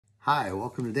Hi,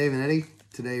 welcome to Dave and Eddie.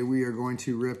 Today we are going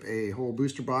to rip a whole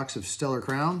booster box of Stellar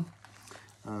Crown.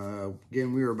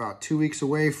 Again, we are about 2 weeks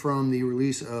away from the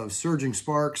release of Surging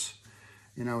Sparks.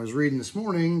 And I was reading this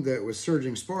morning that with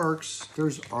Surging Sparks,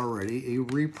 there's already a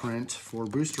reprint for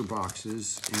booster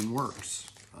boxes in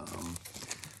works.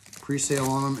 Pre-sale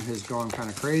on them has gone kind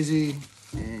of crazy,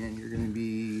 and you're going to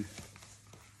be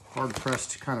hard-pressed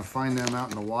to kind of find them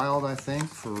out in the wild, I think,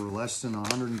 for less than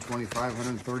 125,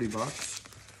 130 bucks.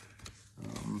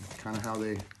 Kind of how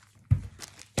they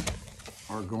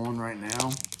are going right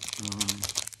now.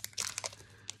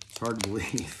 It's hard to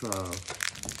believe a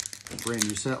brand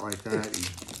new set like that,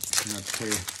 you have to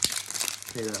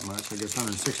pay that much. I guess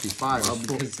 165. Well,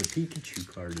 because the Pikachu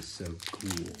card is so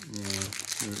cool. Yeah,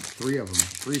 there's three of them,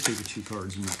 3 Pikachu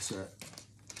cards in that set.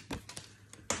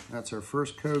 That's our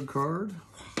first code card.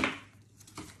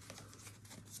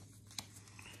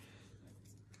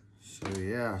 So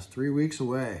yeah, it's 3 weeks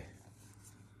away.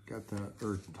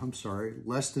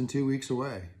 Less than 2 weeks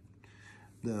away.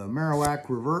 The Marowak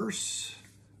Reverse,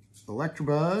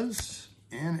 Electabuzz,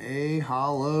 and a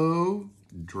Holo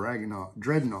Dreadnought.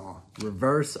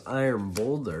 Reverse Iron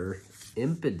Boulder,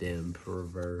 Impidimp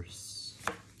Reverse,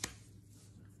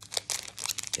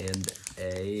 and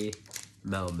a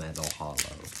Melmetal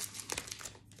Holo.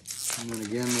 And then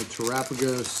again, the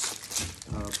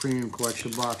Terapagos Premium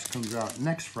Collection box comes out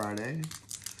next Friday,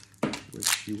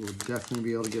 which you will definitely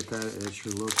be able to get that at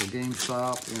your local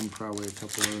GameStop and probably a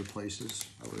couple other places,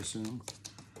 I would assume.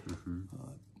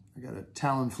 I got a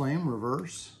Talonflame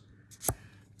Reverse.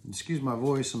 Excuse my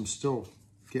voice, I'm still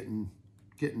getting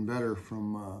better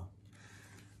from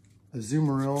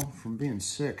Azumarill from being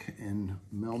sick, and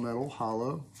Melmetal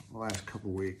Holo the last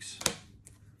couple weeks.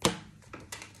 All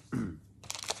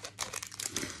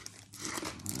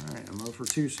right, I'm 0 for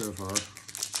 2 so far.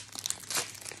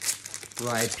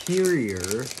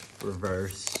 Rhyperior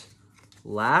Reverse,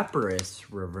 Lapras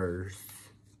Reverse,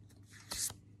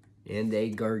 and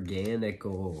a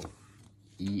Garganacl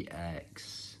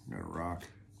EX. Got a rock.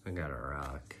 I got a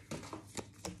rock.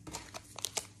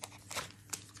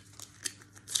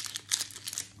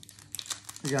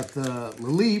 We got the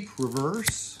Laleep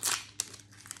Reverse.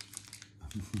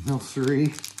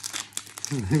 Milcery.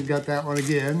 We've got that one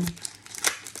again.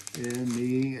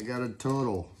 And I got a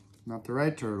total. Not the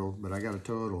right turtle, but I got a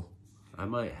total. I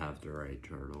might have the right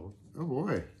turtle. Oh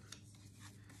boy.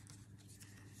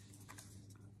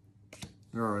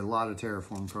 There are a lot of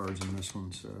Terraform cards in this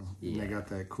one, so yeah. They got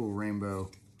that cool rainbow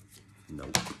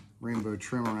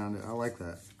trim around it. I like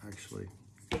that, actually.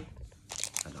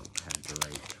 I don't have the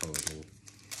right total.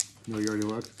 No, you already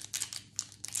looked?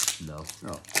 No.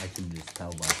 Oh. I can just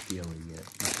tell by feeling it.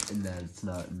 And that it's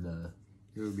not in the...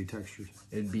 It would be textured.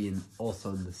 It'd be also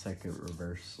in the second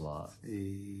reverse slot.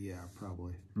 Yeah,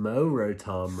 probably.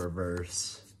 Morotom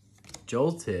Reverse,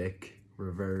 Joltik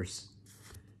Reverse,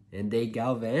 and a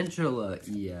Galvantula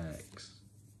EX.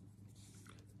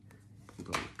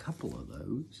 Pulled a couple of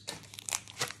those.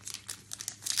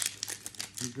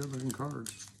 They're good looking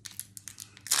cards.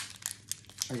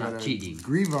 I Not got a cheating.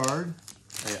 Greavard.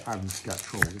 I've just got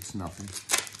trolled. It's nothing.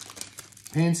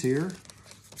 Pansear.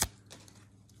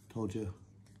 Told you.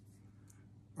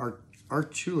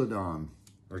 Archulodon.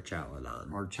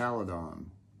 Archaladon.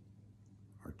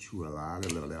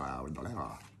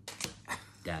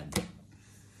 Dad.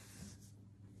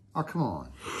 Oh, come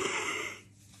on.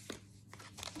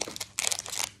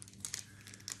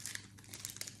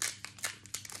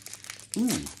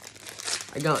 Ooh.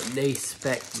 I got an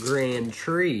A-Spec Grand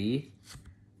Tree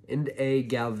and a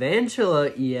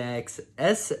Galvantula EX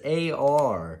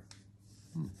SAR.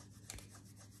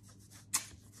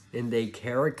 And a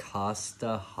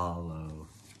Caracosta Holo.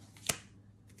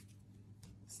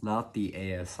 It's not the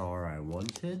ASR I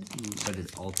wanted, but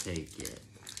I'll take it.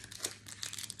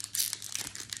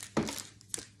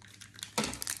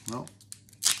 Well,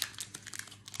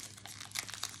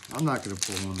 I'm not going to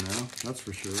pull one now, that's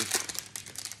for sure.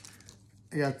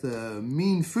 I got the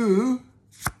Mean Foo,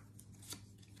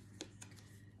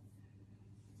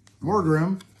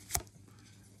 Morgrim,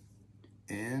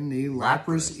 and the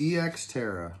Lapras EX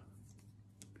Terra.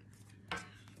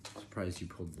 Surprised you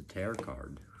pulled the Terra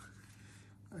card.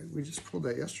 We just pulled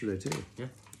that yesterday too. Yeah.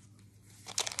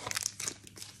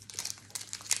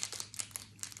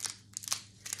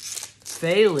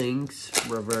 Phalanx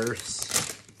Reverse,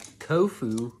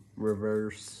 Kofu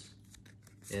Reverse,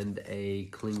 and a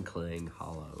Kling Kling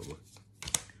Holo.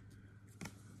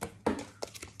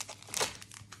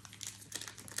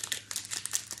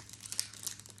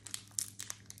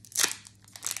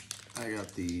 I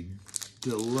got the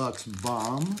Deluxe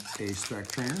Bomb A-Spec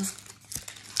Trainer.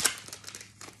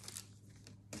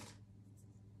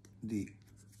 the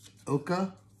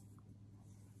Oka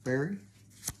Berry.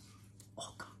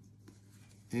 Oka.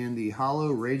 And the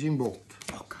Hollow Raging Bolt.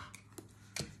 Oka.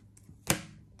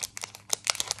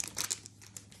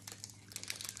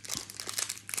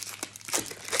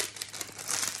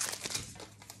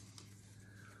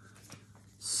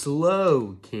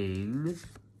 Slow King,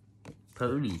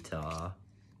 Ponyta,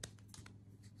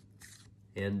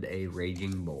 and a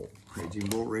Raging Bolt.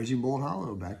 Raging Bolt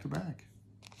Hollow, back to back.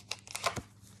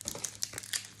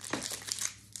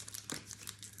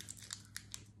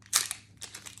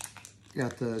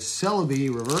 Got the Celebi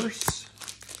reverse.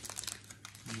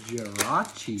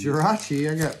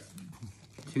 Jirachi. I got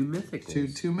two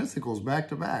mythicals. two mythicals back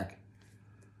to back.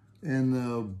 And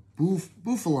the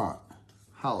Bouffalant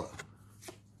Hollow.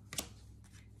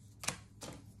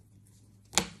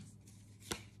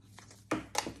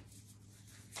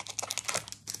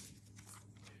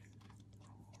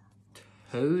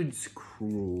 Toad's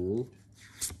Cruel,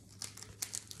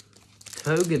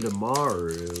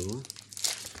 Togedemaru,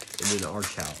 and an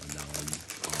Archaladon.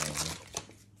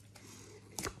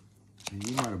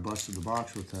 You might have busted the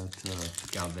box with that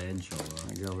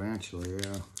Galvantula. Galvantula,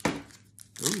 yeah.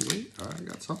 Oh, wait, I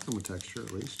got something with texture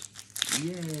at least.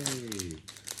 Yay!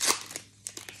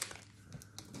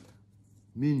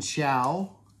 Min Xiao.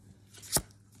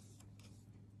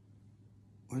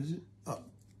 What is it? Oh,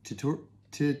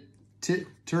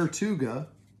 Tortuga.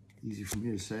 Easy for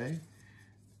me to say.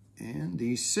 And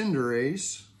the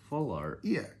Cinderace Full art.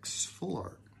 EX, full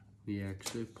art. We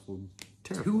actually pulled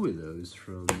Terrible. 2 of those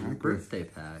from your birthday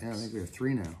packs. Yeah, I think we have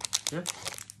 3 now. Yeah.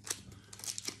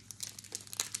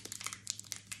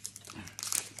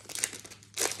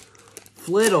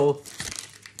 Flittle,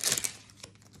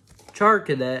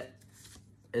 Charcadet,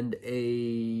 and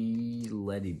a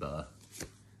Ladybug.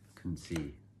 Couldn't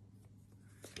see.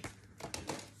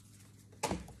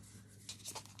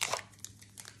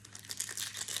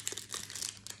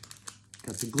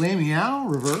 Got the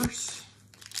Glameow reverse,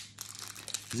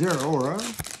 Zeraora,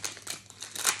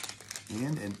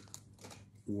 and an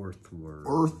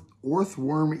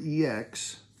Earthworm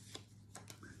EX,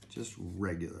 just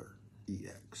regular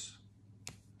EX.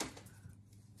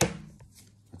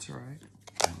 That's all right.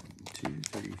 1, 2,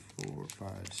 3, 4,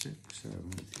 5, 6,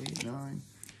 7, 8, 9.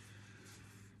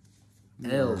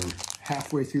 L.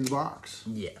 Halfway through the box.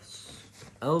 Yes.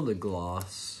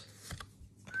 Eldegoss,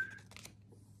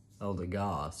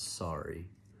 sorry.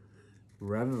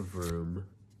 Revavroom,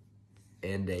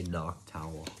 and a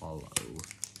Noctowl Hollow.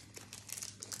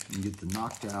 You can get the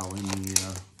Noctowl in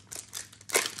the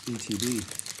ETB.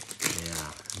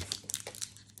 Yeah.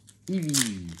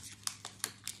 Eevee.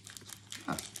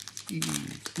 Ah,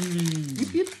 Eevee. Eevee.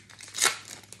 Yep, yep.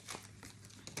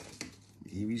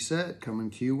 Eevee set coming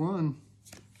Q1.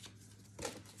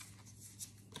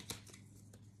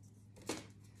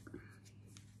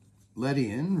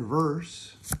 Ledian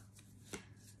reverse.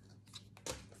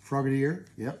 Frogadier,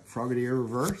 yep, Frogadier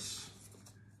reverse.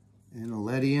 And a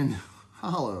Ledian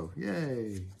hollow,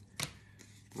 yay.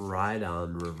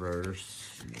 Rhydon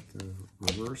reverse. Got the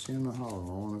reverse and the hollow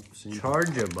all at the same time.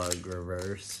 Charjabug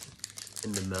reverse.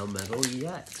 And the Melmetal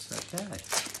EX. Okay.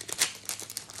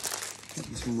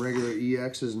 Getting some regular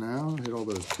EXs now. Hit all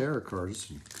those tarot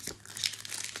cards.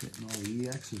 Hitting all the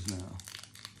EXs now.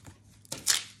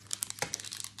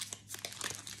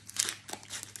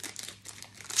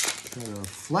 Got a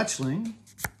Fletchling,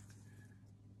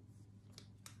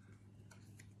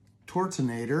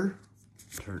 Turtonator,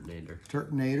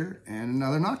 and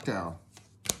another Noctowl.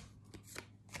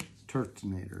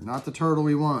 Turtonator, not the turtle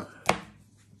we want.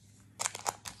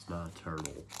 It's not a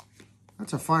turtle.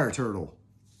 That's a fire turtle.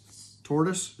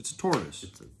 Tortoise? It's a tortoise.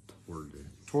 It's a tortoise.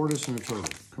 Tortoise and a turtle.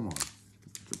 Come on.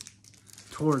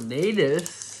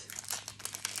 Tornadus.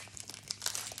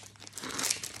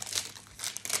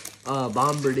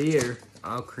 Bombardier.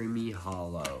 Alcremie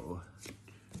Hollow.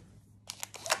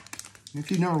 If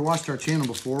you've never watched our channel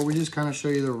before, we just kind of show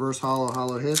you the reverse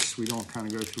hollow hits. We don't kind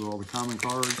of go through all the common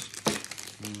cards.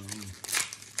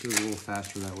 Goes a little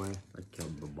faster that way. I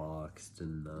killed the box,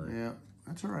 didn't I? Yeah,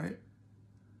 that's all right.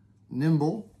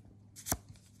 Nimble.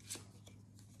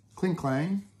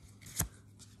 Klinklang.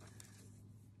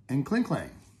 And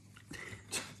Klinklang.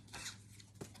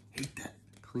 Hate that.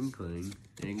 Klinkling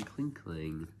and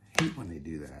Klinkling. Hate when they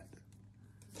do that.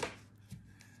 2,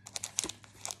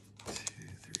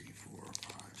 3, 4,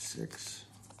 5, 6.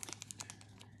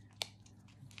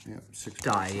 Yep, 6.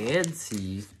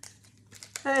 Diancie.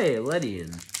 Hey,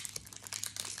 Ledian.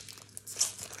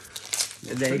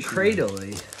 And then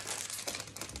Cradley.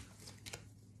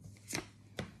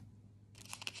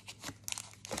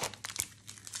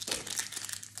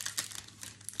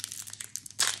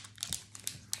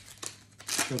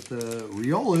 Got the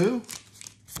Riolu,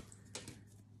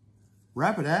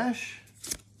 Rapidash,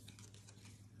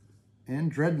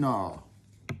 and Dreadnought.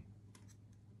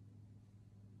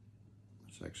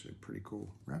 It's actually a pretty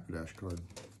cool Rapidash card.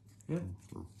 Yeah.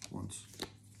 For once.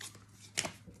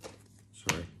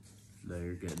 Sorry. No,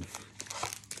 you're good.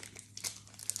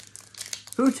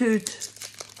 Hoothoot.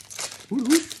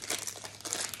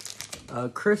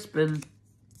 Crispin.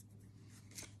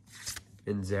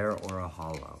 And Zeraora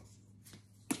Hollow.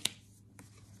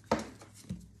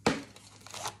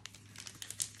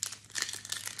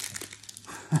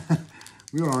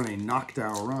 We are on a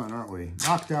Noctowl run, aren't we?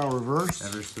 Noctowl reverse.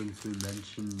 Ever since we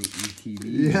mentioned the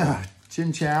ETB. Yeah.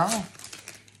 Chinchou.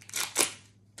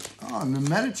 Oh, and the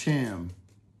Medicham.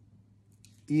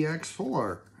 EX Full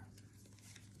Art.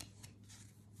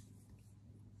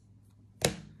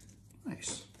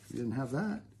 Nice. You didn't have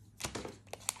that.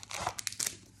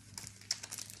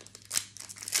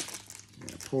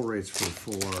 Yeah, pull rates for the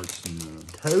full arts and the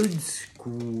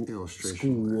Toedscool.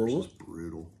 illustration is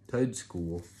brutal.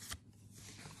 Toedscool.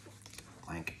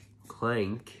 Clank.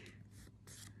 Clank.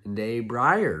 And a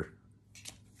Briar.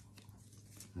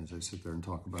 As I sit there and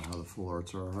talk about how the full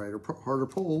arts are harder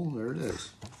pull, there it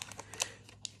is.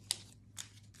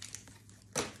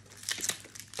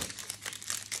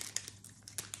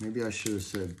 Maybe I should have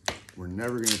said, we're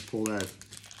never going to pull that.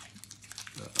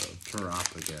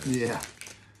 Turop again. Yeah.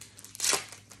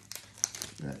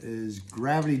 That is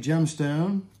Gravity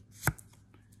Gemstone.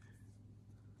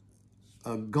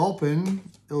 A Gulpin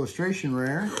illustration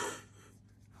rare.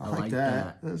 I like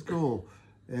that. That's cool.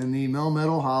 And the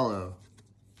Melmetal Hollow.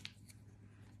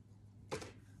 Is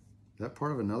that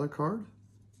part of another card?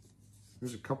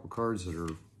 There's a couple cards that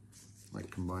are like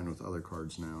combined with other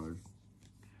cards now. They're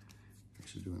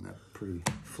actually doing that pretty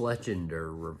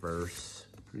Fletchender reverse.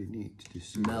 pretty neat. Do you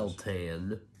see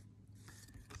Meltan.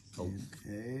 a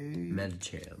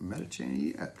Medicham.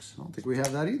 Medicham EX. I don't think we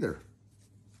have that either.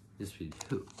 Yes, we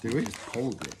do. Do we? Just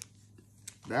pulled it.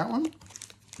 That one?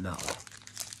 No.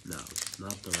 No,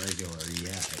 not the regular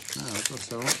EX. No, that's what I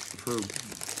thought. For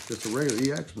just a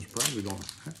regular EX was probably going.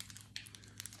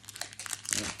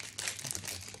 Yeah.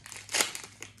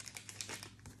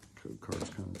 Code card's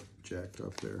kind of jacked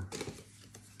up there.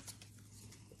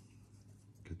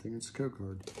 Good thing it's a code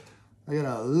card. I got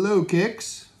a Low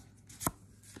Kicks,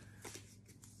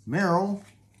 Meryl,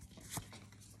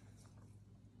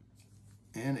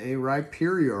 and a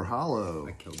Rhyperior Hollow.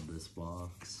 I killed this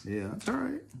box. Yeah, that's all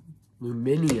right.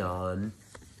 Luminion.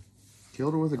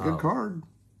 Killed it with a good card.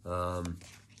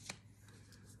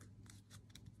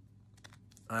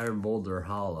 Iron Boulder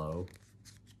Hollow.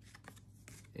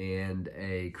 And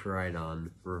a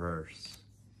Koraidon reverse.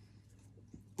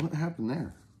 What happened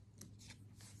there?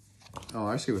 Oh,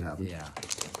 I see what happened. Yeah.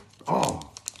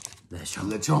 Oh,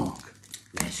 Lechonk. Lechonk.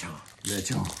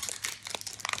 Lechonk.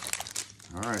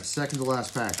 All right, second to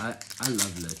last pack. I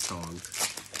love Lechonk.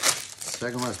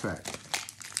 Second to last pack.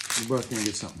 We're both gonna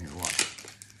get something here. Watch.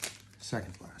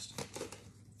 Second to last.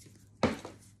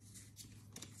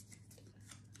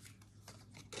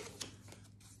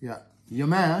 Yeah,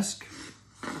 Yamask,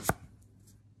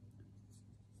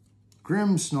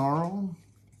 Grimmsnarl,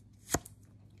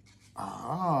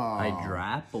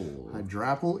 Hydrapple.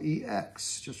 Hydrapple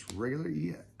EX, just regular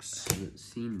EX. Haven't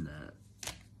seen that.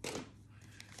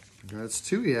 That's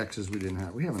two EXs we didn't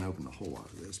have. We haven't opened a whole lot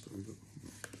of this, but we've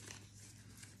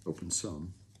opened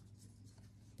some.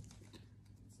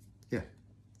 Yeah.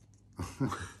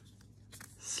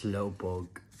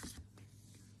 Slowpoke.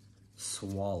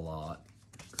 Swalot.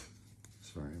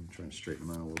 Sorry, I'm trying to straighten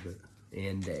them out a little bit.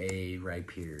 And a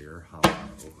Rhyperior Hollow.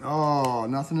 Oh,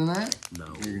 nothing in that? No.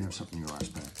 You're going to have something in your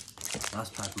last pack.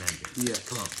 Last pack magic. Yeah,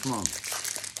 come on, come on.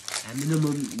 At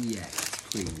minimum EX,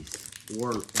 please.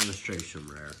 Or illustration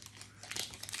rare.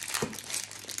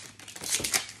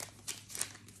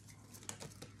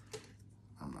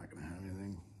 I'm not going to have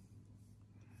anything.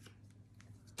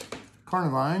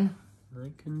 Carnivine.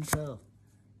 I can tell.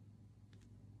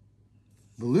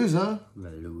 Veluza.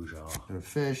 Veluza. And a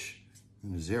fish.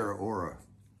 And a Zeraora.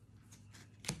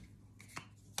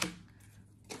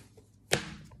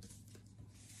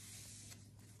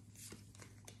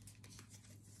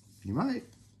 You might.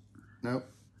 Nope.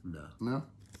 No. No.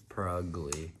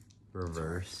 Prugly.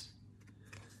 Reverse.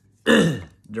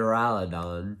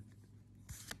 Duraludon.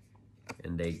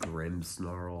 And a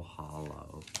Grimmsnarl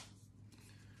Hollow.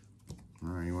 All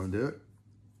right, you want to do it?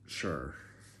 Sure.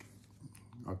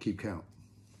 I'll keep count.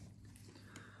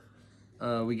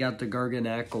 We got the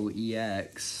Garganacl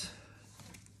EX.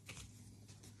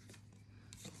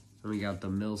 And we got the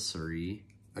Milcery.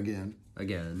 Again.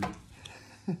 Again.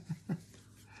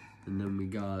 And And then we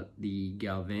got the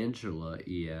Galvantula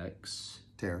EX.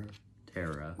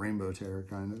 Terra. Rainbow Terra,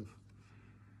 kind of.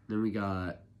 Then we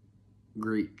got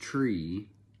Great Tree.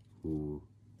 Ooh.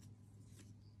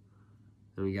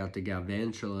 Then we got the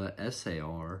Galvantula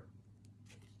SAR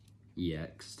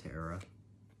EX Terra.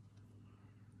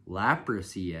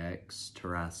 Lapras EX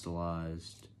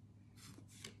terrestrialized.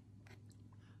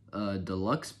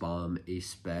 Deluxe Bomb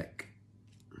A-Spec.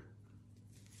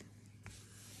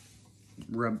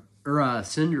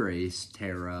 Cinderace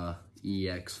Terra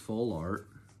EX Full Art.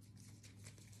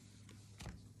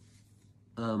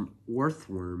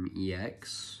 Earthworm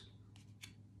EX.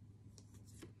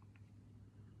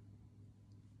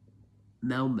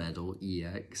 Melmetal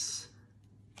EX.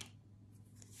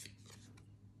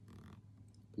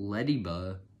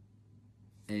 Lediba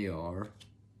AR.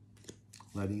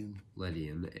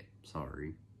 Ledian,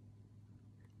 sorry.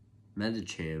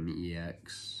 Medicham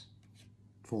EX.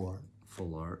 Full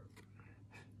Art.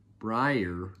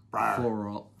 Briar.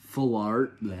 Full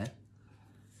Art. Bleh.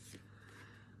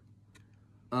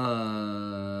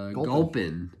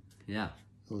 Gulpin. Yeah.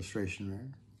 Illustration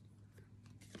rare.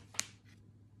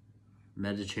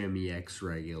 Medicham EX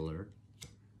regular.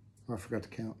 Oh, I forgot to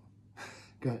count.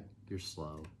 Go ahead. You're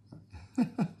slow.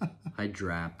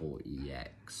 Hydrapple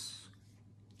EX.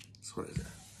 So what is that?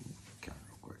 Count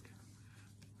real quick.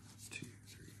 2,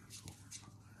 3, 4, 5,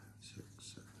 6,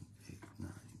 7, 8, 9,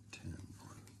 10, 11,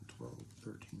 12,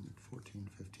 13, 14,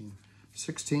 15,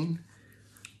 16.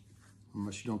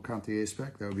 Unless you don't count the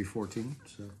A-Spec, that would be 14.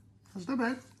 So that's not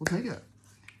bad. We'll take it.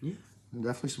 Yeah. And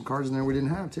definitely some cards in there we didn't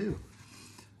have too.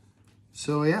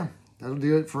 So yeah, that'll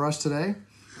do it for us today.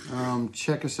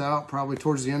 Check us out probably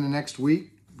towards the end of next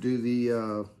week. Do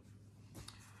the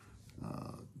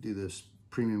do this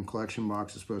premium collection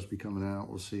box is supposed to be coming out.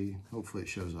 We'll see. Hopefully it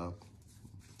shows up.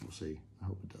 We'll see. I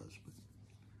hope it does, but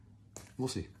we'll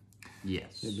see.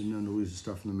 Yes. They've been known to lose the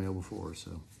stuff in the mail before,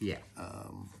 so yeah.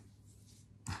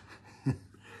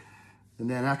 And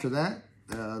then after that,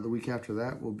 the week after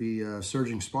that will be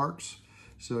Surging Sparks.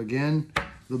 So again,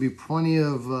 there'll be plenty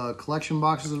of collection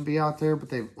boxes that'll be out there, but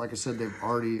they've, like I said, they've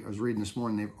already, I was reading this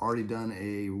morning, they've already done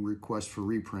a request for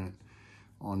reprint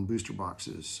on booster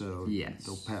boxes. So yes,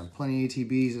 they'll have plenty of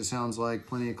ATBs, it sounds like,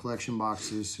 plenty of collection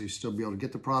boxes, so you still be able to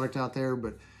get the product out there,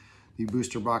 but the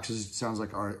booster boxes, it sounds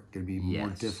like, are going to be more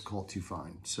difficult to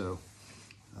find. So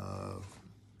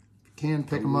can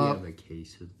pick them up. We have a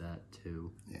case of that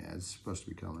too. Yeah, it's supposed to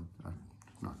be coming.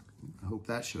 I hope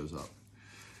that shows up.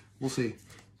 We'll see.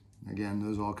 Again,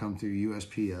 those all come through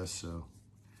USPS, so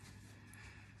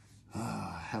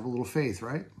have a little faith,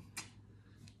 right?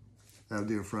 That'll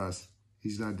do it for us.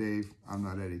 He's not Dave. I'm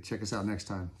not Eddie. Check us out next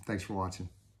time. Thanks for watching.